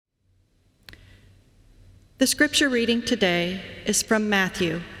The scripture reading today is from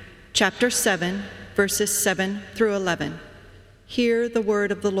Matthew, chapter 7, verses 7 through 11. Hear the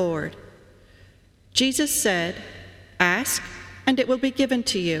word of the Lord. Jesus said, "Ask, and it will be given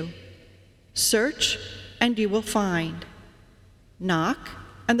to you. Search, and you will find. Knock,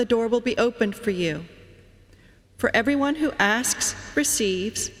 and the door will be opened for you. For everyone who asks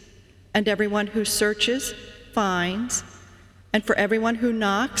receives, and everyone who searches finds, and for everyone who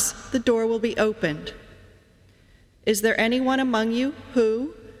knocks, the door will be opened. Is there anyone among you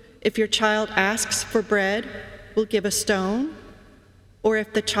who, if your child asks for bread, will give a stone? Or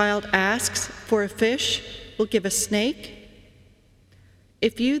if the child asks for a fish, will give a snake?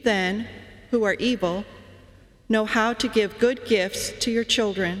 If you then, who are evil, know how to give good gifts to your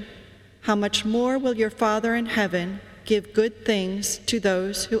children, how much more will your Father in heaven give good things to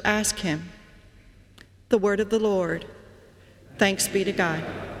those who ask him?" The word of the Lord. Thanks be to God.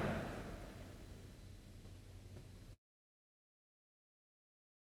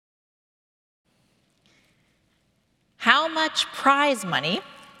 How much prize money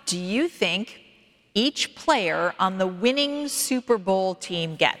do you think each player on the winning Super Bowl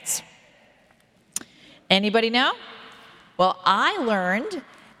team gets? Anybody know? Well, I learned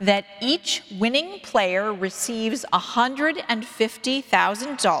that each winning player receives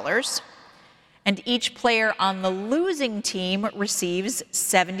 $150,000, and each player on the losing team receives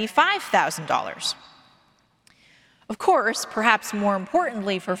 $75,000. Of course, perhaps more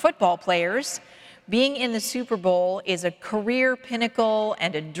importantly for football players, being in the Super Bowl is a career pinnacle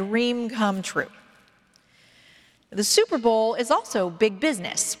and a dream come true. The Super Bowl is also big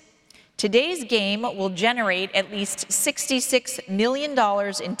business. Today's game will generate at least $66 million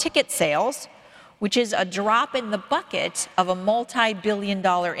in ticket sales, which is a drop in the bucket of a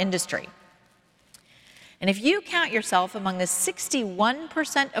multi-billion-dollar industry. And if you count yourself among the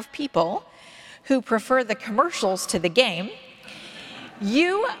 61% of people who prefer the commercials to the game,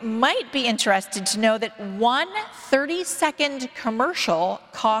 you might be interested to know that one 30-second commercial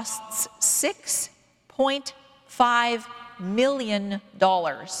costs $6.5 million.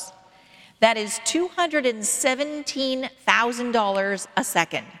 That is $217,000 a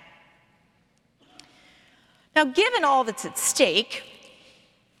second. Now, given all that's at stake,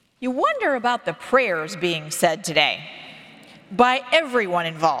 you wonder about the prayers being said today by everyone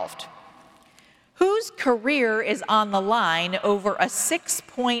involved. Whose career is on the line over a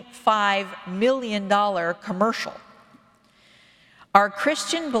 $6.5 million commercial? Are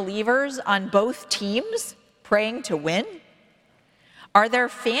Christian believers on both teams praying to win? Are their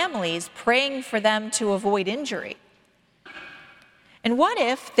families praying for them to avoid injury? And what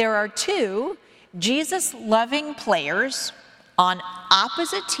if there are two Jesus-loving players on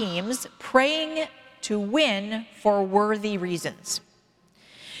opposite teams praying to win for worthy reasons?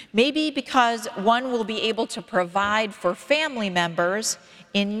 Maybe because one will be able to provide for family members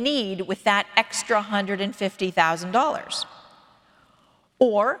in need with that extra $150,000.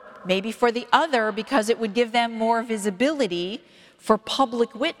 Or maybe for the other because it would give them more visibility for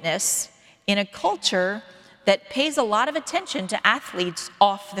public witness in a culture that pays a lot of attention to athletes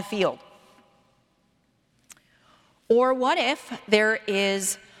off the field. Or what if there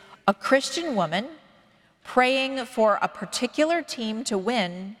is a Christian woman praying for a particular team to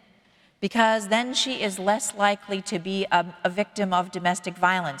win because then she is less likely to be a victim of domestic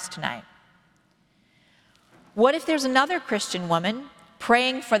violence tonight? What if there's another Christian woman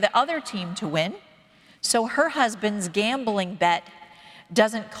praying for the other team to win so her husband's gambling bet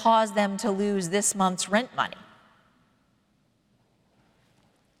doesn't cause them to lose this month's rent money?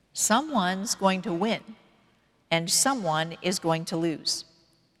 Someone's going to win, and someone is going to lose.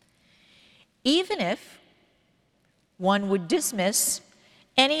 Even if one would dismiss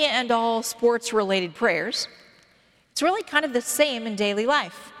any and all sports-related prayers, it's really kind of the same in daily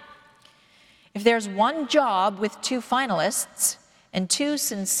life. If there's one job with two finalists and two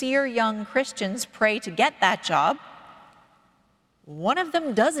sincere young Christians pray to get that job, one of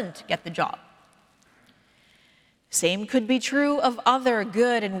them doesn't get the job. Same could be true of other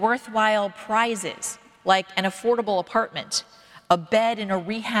good and worthwhile prizes, like an affordable apartment, a bed in a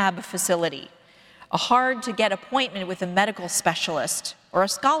rehab facility, a hard-to-get appointment with a medical specialist, or a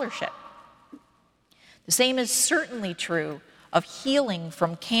scholarship. The same is certainly true of healing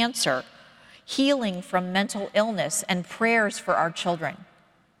from cancer, healing from mental illness, and prayers for our children.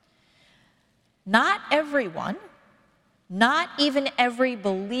 Not everyone, not even every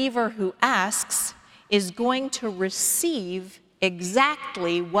believer who asks, is going to receive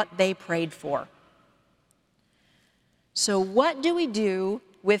exactly what they prayed for. So what do we do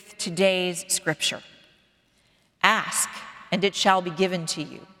with today's scripture? Ask, and it shall be given to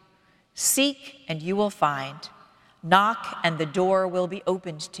you. Seek and you will find. Knock and the door will be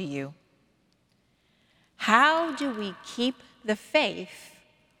opened to you. How do we keep the faith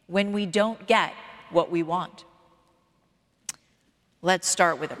when we don't get what we want? Let's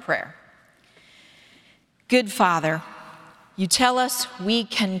start with a prayer. Good Father, you tell us we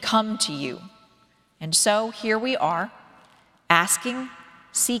can come to you. And so here we are, asking,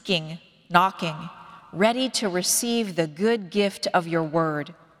 seeking, knocking, ready to receive the good gift of your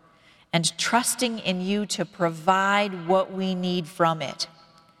word, and trusting in you to provide what we need from it.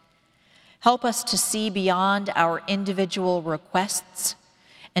 Help us to see beyond our individual requests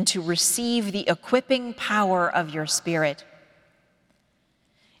and to receive the equipping power of your Spirit.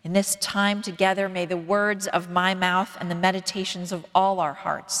 In this time together, may the words of my mouth and the meditations of all our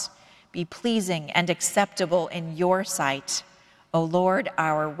hearts be pleasing and acceptable in your sight, O Lord,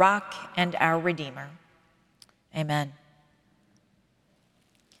 our rock and our Redeemer. Amen.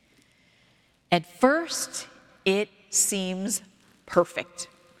 At first, it seems perfect.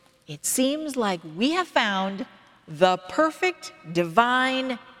 It seems like we have found the perfect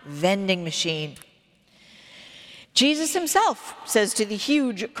divine vending machine. Jesus himself says to the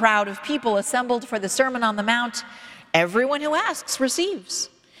huge crowd of people assembled for the Sermon on the Mount, everyone who asks receives,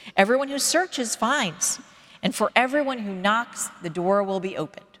 everyone who searches finds, and for everyone who knocks, the door will be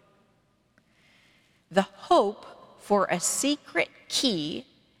opened. The hope for a secret key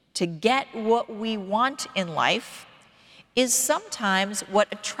to get what we want in life is sometimes what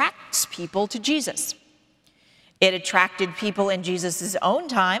attracts people to Jesus. It attracted people in Jesus' own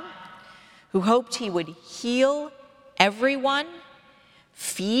time who hoped he would heal everyone,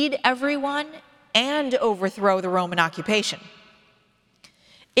 feed everyone, and overthrow the Roman occupation.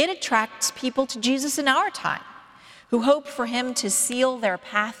 It attracts people to Jesus in our time who hope for him to seal their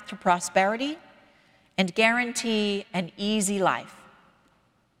path to prosperity and guarantee an easy life.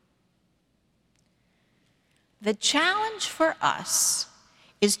 The challenge for us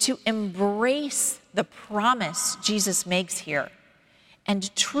is to embrace the promise Jesus makes here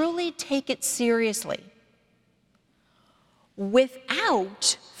and truly take it seriously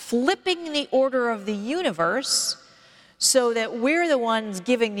without flipping the order of the universe so that we're the ones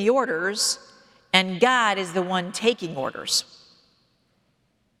giving the orders and God is the one taking orders.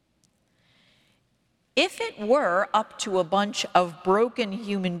 If it were up to a bunch of broken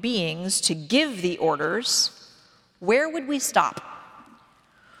human beings to give the orders, where would we stop?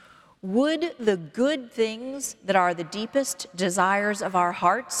 Would the good things that are the deepest desires of our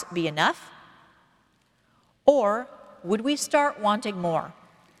hearts be enough? Or would we start wanting more?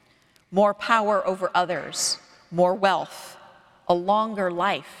 More power over others, more wealth, a longer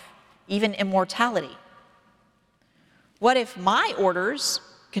life, even immortality? What if my orders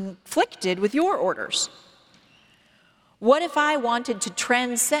conflicted with your orders? What if I wanted to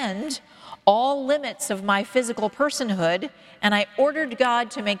transcend all limits of my physical personhood, and I ordered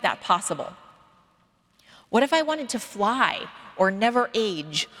God to make that possible? What if I wanted to fly or never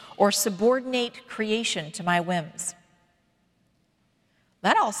age or subordinate creation to my whims?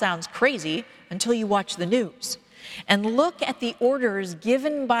 That all sounds crazy until you watch the news and look at the orders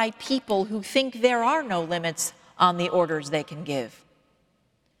given by people who think there are no limits on the orders they can give.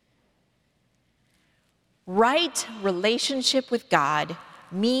 Right relationship with God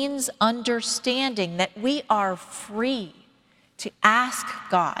means understanding that we are free to ask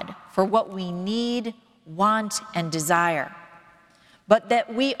God for what we need, want, and desire, but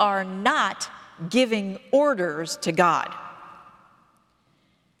that we are not giving orders to God.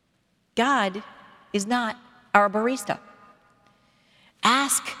 God is not our barista.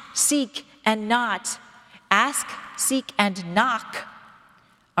 Ask, seek, and not. Ask, seek, and knock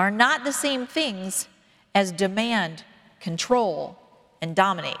are not the same things as demand, control, and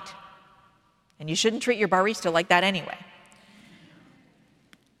dominate. And you shouldn't treat your barista like that anyway.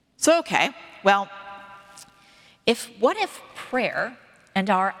 So, okay, well, what if prayer and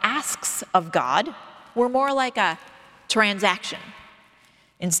our asks of God were more like a transaction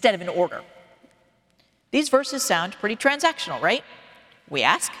instead of an order? These verses sound pretty transactional, right? We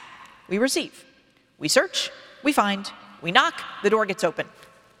ask, we receive. We search, we find. We knock, the door gets open.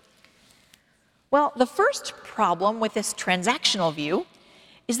 Well, the first problem with this transactional view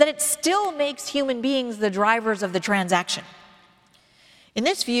is that it still makes human beings the drivers of the transaction. In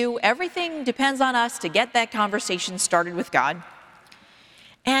this view, everything depends on us to get that conversation started with God.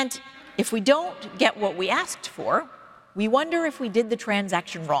 And if we don't get what we asked for, we wonder if we did the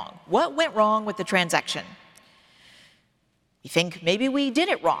transaction wrong. What went wrong with the transaction? You think maybe we did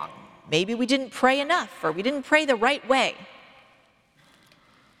it wrong. Maybe we didn't pray enough, or we didn't pray the right way.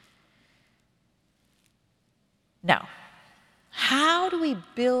 No. How do we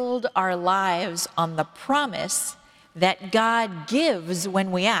build our lives on the promise that God gives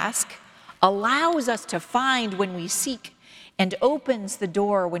when we ask, allows us to find when we seek, and opens the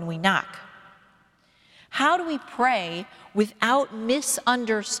door when we knock? How do we pray without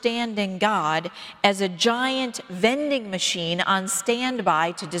misunderstanding God as a giant vending machine on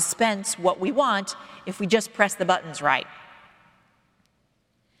standby to dispense what we want if we just press the buttons right?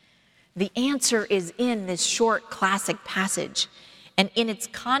 The answer is in this short classic passage and in its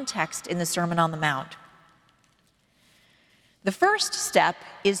context in the Sermon on the Mount. The first step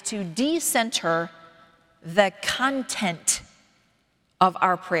is to decenter the content of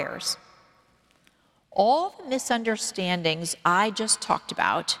our prayers. All the misunderstandings I just talked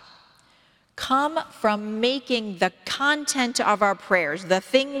about come from making the content of our prayers, the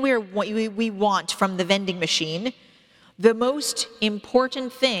thing we want from the vending machine, the most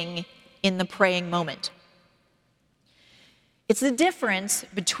important thing in the praying moment. It's the difference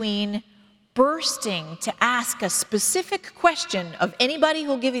between bursting to ask a specific question of anybody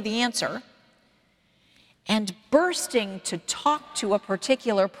who'll give you the answer and bursting to talk to a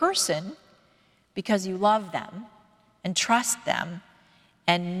particular person because you love them and trust them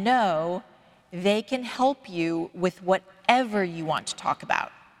and know they can help you with whatever you want to talk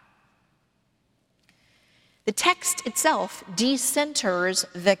about. The text itself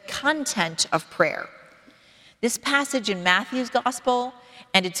decenters the content of prayer. This passage in Matthew's Gospel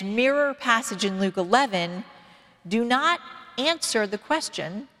and its mirror passage in Luke 11 do not answer the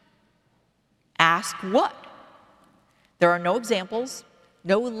question, ask what? There are no examples,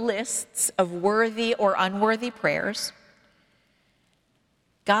 no lists of worthy or unworthy prayers.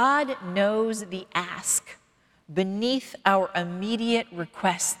 God knows the ask beneath our immediate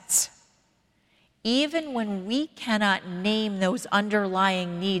requests, even when we cannot name those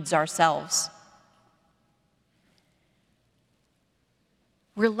underlying needs ourselves.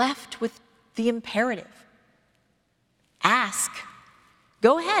 We're left with the imperative. Ask.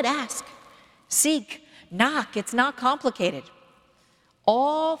 Go ahead, ask. Seek, knock. It's not complicated.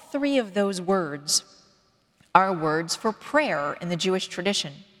 All three of those words are words for prayer in the Jewish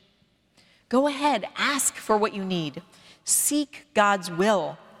tradition. Go ahead, ask for what you need. Seek God's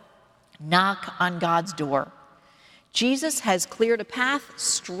will. Knock on God's door. Jesus has cleared a path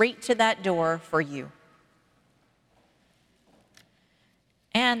straight to that door for you.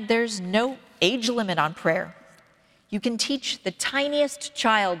 And there's no age limit on prayer. You can teach the tiniest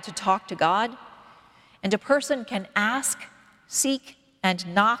child to talk to God, and a person can ask, seek,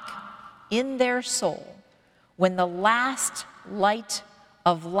 and knock in their soul when the last light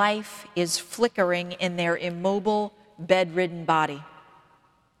of life is flickering in their immobile, bedridden body.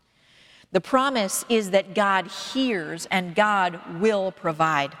 The promise is that God hears and God will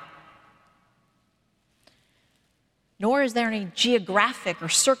provide. Nor is there any geographic or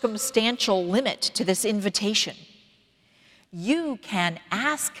circumstantial limit to this invitation. You can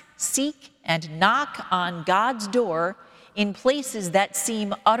ask, seek, and knock on God's door in places that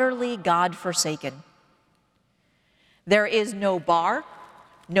seem utterly God-forsaken. There is no bar,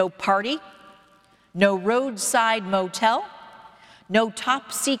 no party, no roadside motel, no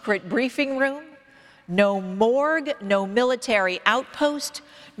top-secret briefing room, no morgue, no military outpost,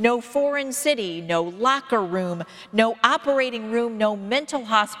 no foreign city, no locker room, no operating room, no mental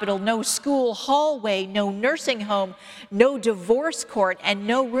hospital, no school hallway, no nursing home, no divorce court, and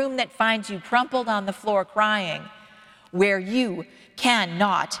no room that finds you crumpled on the floor crying, where you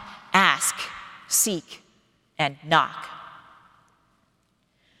cannot ask, seek, and knock.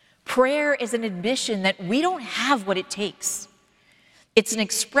 Prayer is an admission that we don't have what it takes. It's an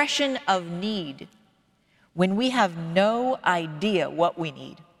expression of need when we have no idea what we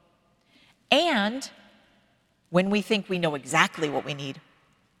need, and when we think we know exactly what we need.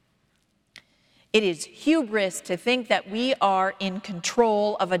 It is hubris to think that we are in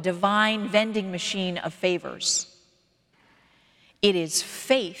control of a divine vending machine of favors. It is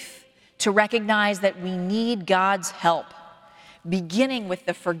faith to recognize that we need God's help, beginning with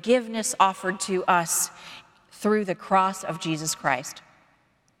the forgiveness offered to us through the cross of Jesus Christ.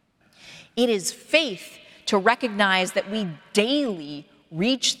 It is faith to recognize that we daily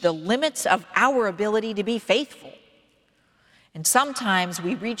reach the limits of our ability to be faithful. And sometimes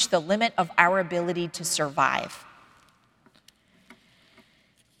we reach the limit of our ability to survive.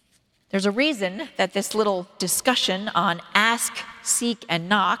 There's a reason that this little discussion on ask, seek, and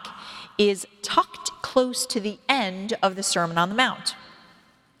knock is tucked close to the end of the Sermon on the Mount.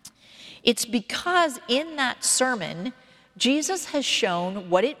 It's because in that sermon, Jesus has shown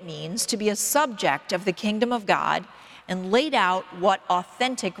what it means to be a subject of the kingdom of God and laid out what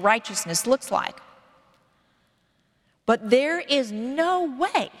authentic righteousness looks like. But there is no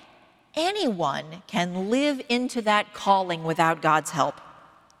way anyone can live into that calling without God's help.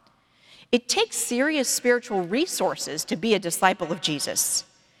 It takes serious spiritual resources to be a disciple of Jesus.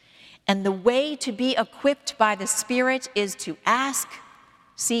 And the way to be equipped by the Spirit is to ask,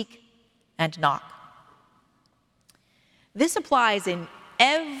 seek, and knock. This applies in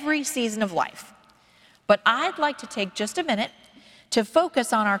every season of life. But I'd like to take just a minute to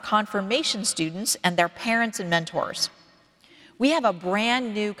focus on our confirmation students and their parents and mentors. We have a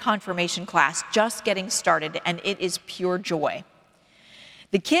brand new confirmation class just getting started, and it is pure joy.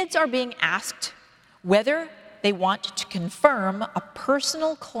 The kids are being asked whether they want to confirm a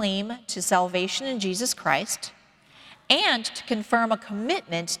personal claim to salvation in Jesus Christ and to confirm a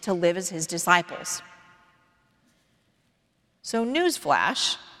commitment to live as his disciples. So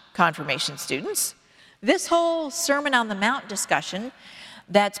newsflash, confirmation students, this whole Sermon on the Mount discussion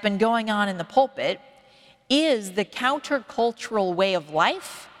that's been going on in the pulpit is the countercultural way of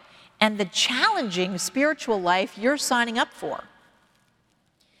life and the challenging spiritual life you're signing up for.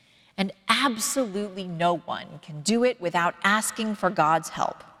 And absolutely no one can do it without asking for God's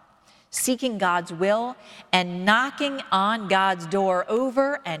help, seeking God's will, and knocking on God's door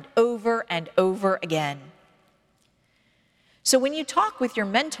over and over and over again. So when you talk with your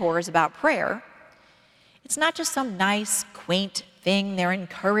mentors about prayer, it's not just some nice, quaint thing they're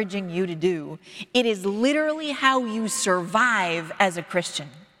encouraging you to do. It is literally how you survive as a Christian.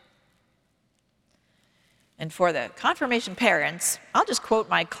 And for the confirmation parents, I'll just quote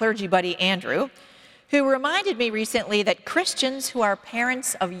my clergy buddy Andrew, who reminded me recently that Christians who are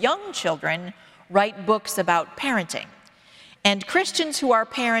parents of young children write books about parenting, and Christians who are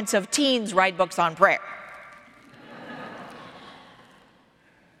parents of teens write books on prayer.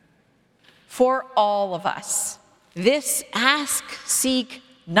 For all of us, this ask, seek,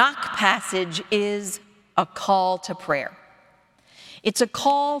 knock passage is a call to prayer. It's a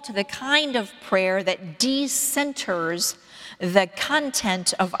call to the kind of prayer that decenters the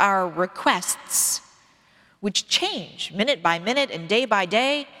content of our requests, which change minute by minute and day by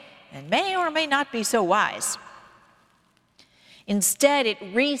day, and may or may not be so wise. Instead, it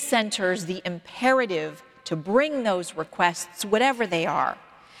recenters the imperative to bring those requests, whatever they are,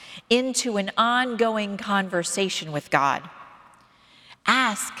 into an ongoing conversation with God.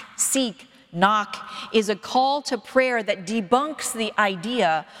 Ask, seek, knock is a call to prayer that debunks the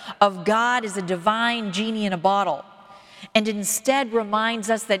idea of God as a divine genie in a bottle, and instead reminds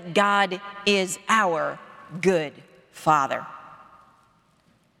us that God is our good Father.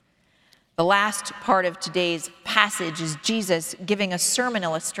 The last part of today's passage is Jesus giving a sermon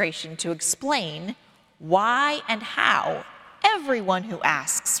illustration to explain why and how everyone who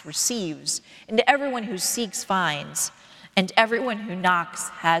asks receives, and everyone who seeks finds, and everyone who knocks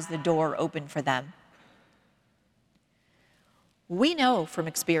has the door open for them. We know from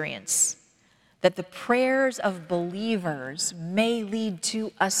experience that the prayers of believers may lead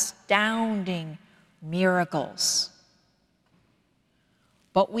to astounding miracles.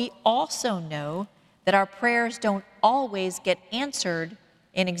 But we also know that our prayers don't always get answered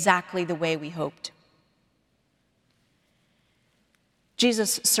in exactly the way we hoped.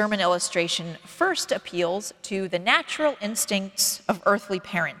 Jesus' sermon illustration first appeals to the natural instincts of earthly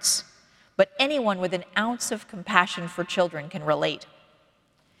parents, but anyone with an ounce of compassion for children can relate.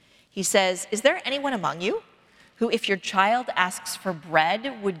 He says, "Is there anyone among you who, if your child asks for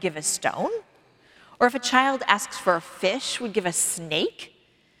bread, would give a stone? Or if a child asks for a fish, would give a snake?"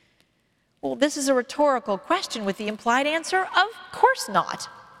 Well, this is a rhetorical question with the implied answer, of course not.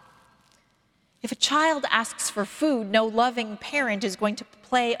 If a child asks for food, no loving parent is going to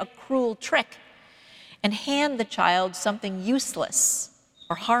play a cruel trick and hand the child something useless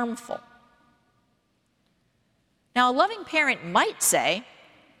or harmful. Now, a loving parent might say,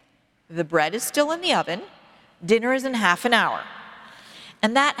 "The bread is still in the oven, dinner is in half an hour."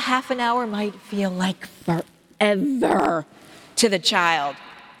 And that half an hour might feel like forever to the child.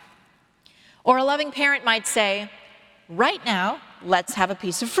 Or a loving parent might say, "Right now, let's have a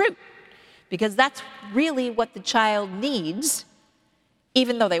piece of fruit," because that's really what the child needs,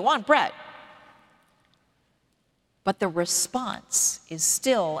 even though they want bread. But the response is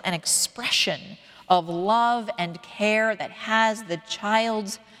still an expression of love and care that has the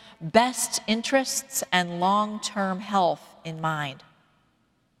child's best interests and long-term health in mind.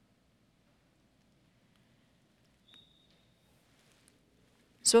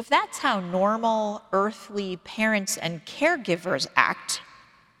 So if that's how normal earthly parents and caregivers act,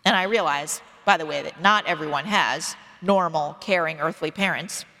 and I realize, by the way, that not everyone has normal, caring, earthly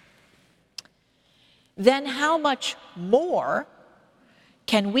parents, then how much more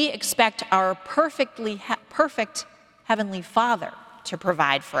can we expect our perfect Heavenly Father to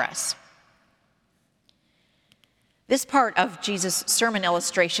provide for us. This part of Jesus' sermon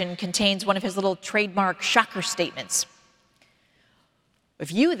illustration contains one of his little trademark shocker statements.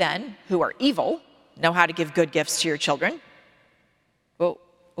 If you then, who are evil, know how to give good gifts to your children. Well,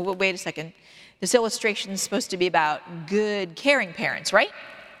 wait a second. This illustration is supposed to be about good, caring parents, right?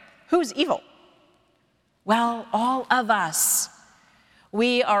 Who's evil? Well, all of us.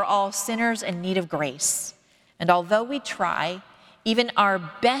 We are all sinners in need of grace. And although we try, even our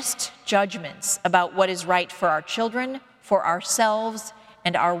best judgments about what is right for our children, for ourselves,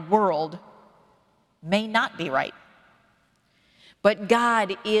 and our world may not be right. But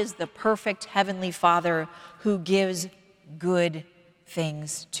God is the perfect Heavenly Father who gives good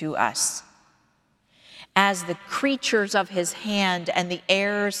things to us. As the creatures of his hand and the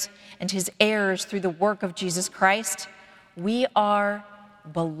heirs and his heirs through the work of Jesus Christ, we are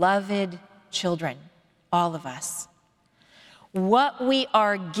beloved children, all of us. What we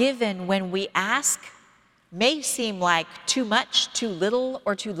are given when we ask may seem like too much, too little,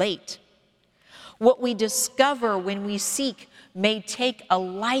 or too late. What we discover when we seek may take a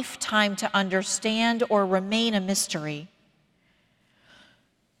lifetime to understand or remain a mystery.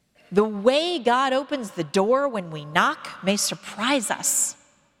 The way God opens the door when we knock may surprise us.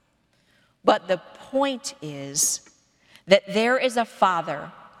 But the point is that there is a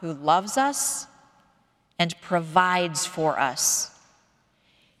Father who loves us and provides for us.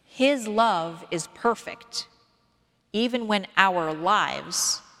 His love is perfect, even when our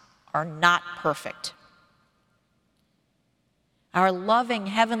lives are not perfect. Our loving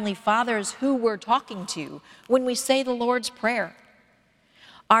Heavenly Father is who we're talking to when we say the Lord's Prayer.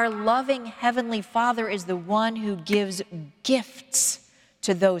 Our loving Heavenly Father is the one who gives gifts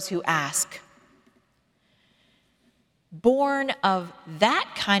to those who ask. Born of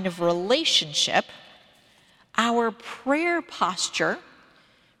that kind of relationship, our prayer posture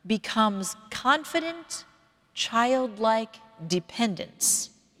becomes confident, childlike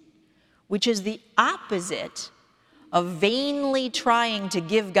dependence, which is the opposite of vainly trying to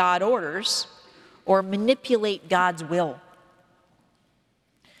give God orders or manipulate God's will.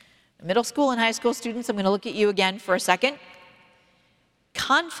 Middle school and high school students, I'm going to look at you again for a second.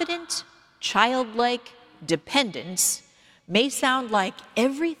 Confident, childlike dependence may sound like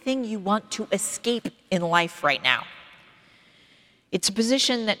everything you want to escape in life right now. It's a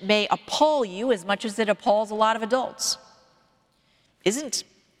position that may appall you as much as it appalls a lot of adults. Isn't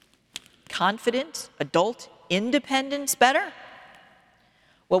confident, adult independence better?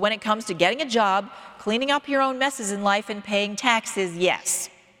 Well, when it comes to getting a job, cleaning up your own messes in life, and paying taxes, yes.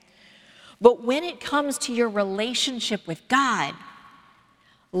 But when it comes to your relationship with God,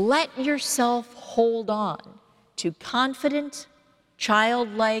 let yourself hold on to confident,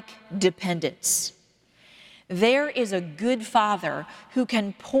 childlike dependence. There is a good Father who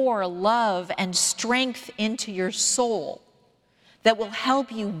can pour love and strength into your soul that will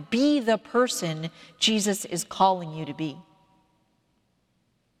help you be the person Jesus is calling you to be.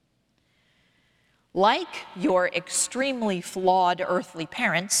 Like your extremely flawed earthly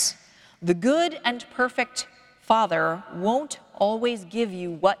parents, the good and perfect Father won't always give you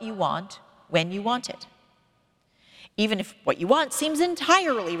what you want when you want it, even if what you want seems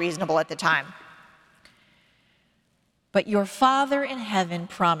entirely reasonable at the time. But your Father in heaven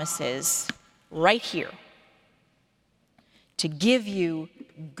promises right here to give you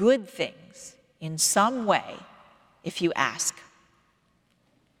good things in some way if you ask.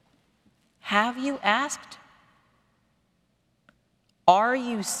 Have you asked? Are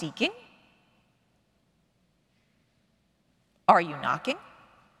you seeking? Are you knocking?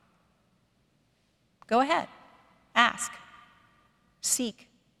 Go ahead. Ask, seek,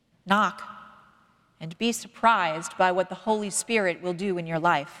 knock, and be surprised by what the Holy Spirit will do in your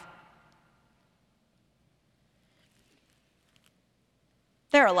life.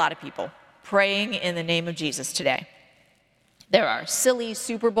 There are a lot of people praying in the name of Jesus today. There are silly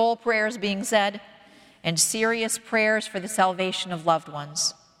Super Bowl prayers being said, and serious prayers for the salvation of loved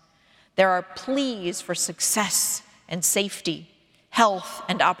ones. There are pleas for success and safety, health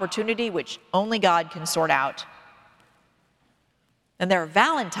and opportunity, which only God can sort out. And there are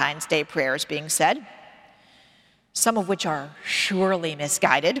Valentine's Day prayers being said, some of which are surely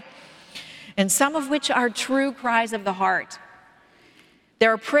misguided, and some of which are true cries of the heart.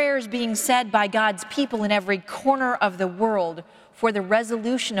 There are prayers being said by God's people in every corner of the world for the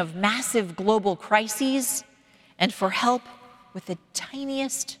resolution of massive global crises and for help with the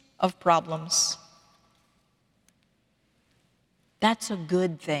tiniest of problems. That's a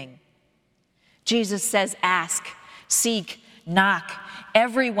good thing. Jesus says, ask, seek, knock,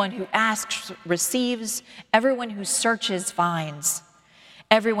 Everyone who asks receives, everyone who searches finds.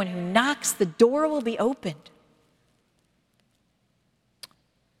 Everyone who knocks, the door will be opened.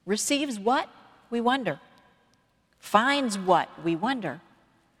 Receives what? We wonder. Finds what? We wonder.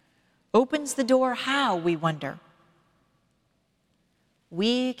 Opens the door how? We wonder.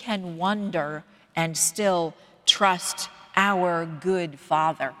 We can wonder and still trust our good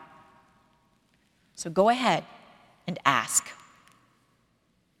Father. So go ahead and ask.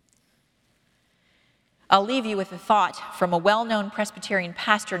 I'll leave you with a thought from a well-known Presbyterian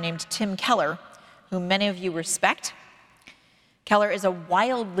pastor named Tim Keller, whom many of you respect. Keller is a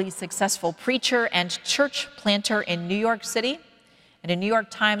wildly successful preacher and church planter in New York City and a New York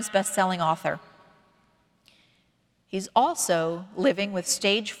Times best-selling author. He's also living with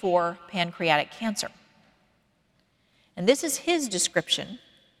stage 4 pancreatic cancer. And this is his description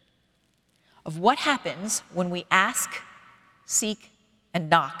of what happens when we ask, seek, and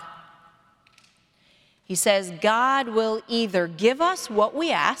knock. He says, God will either give us what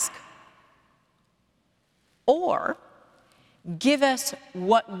we ask or give us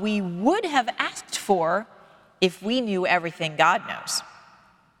what we would have asked for if we knew everything God knows.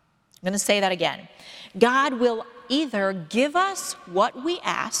 I'm going to say that again. God will either give us what we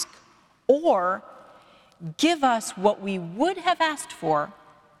ask or give us what we would have asked for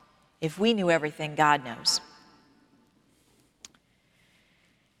if we knew everything God knows.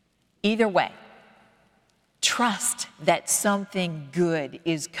 Either way, trust that something good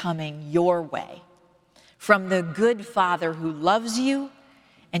is coming your way from the good Father who loves you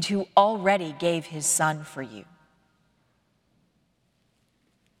and who already gave his Son for you.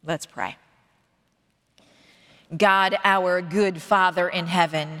 Let's pray. God, our good Father in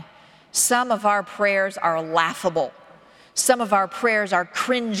heaven, some of our prayers are laughable. Some of our prayers are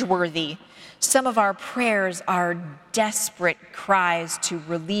cringeworthy. Some of our prayers are desperate cries to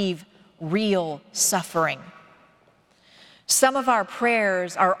relieve real suffering. Some of our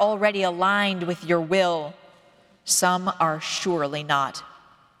prayers are already aligned with your will. Some are surely not.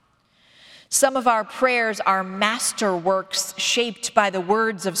 Some of our prayers are masterworks shaped by the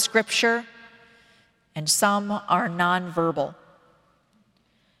words of Scripture, and some are nonverbal.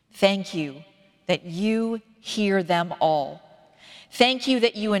 Thank you that you hear them all. Thank you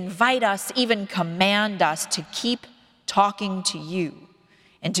that you invite us, even command us to keep talking to you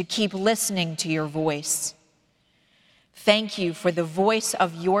and to keep listening to your voice. Thank you for the voice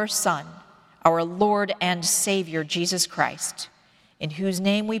of your Son, our Lord and Savior, Jesus Christ, in whose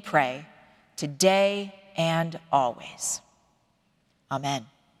name we pray today and always. Amen.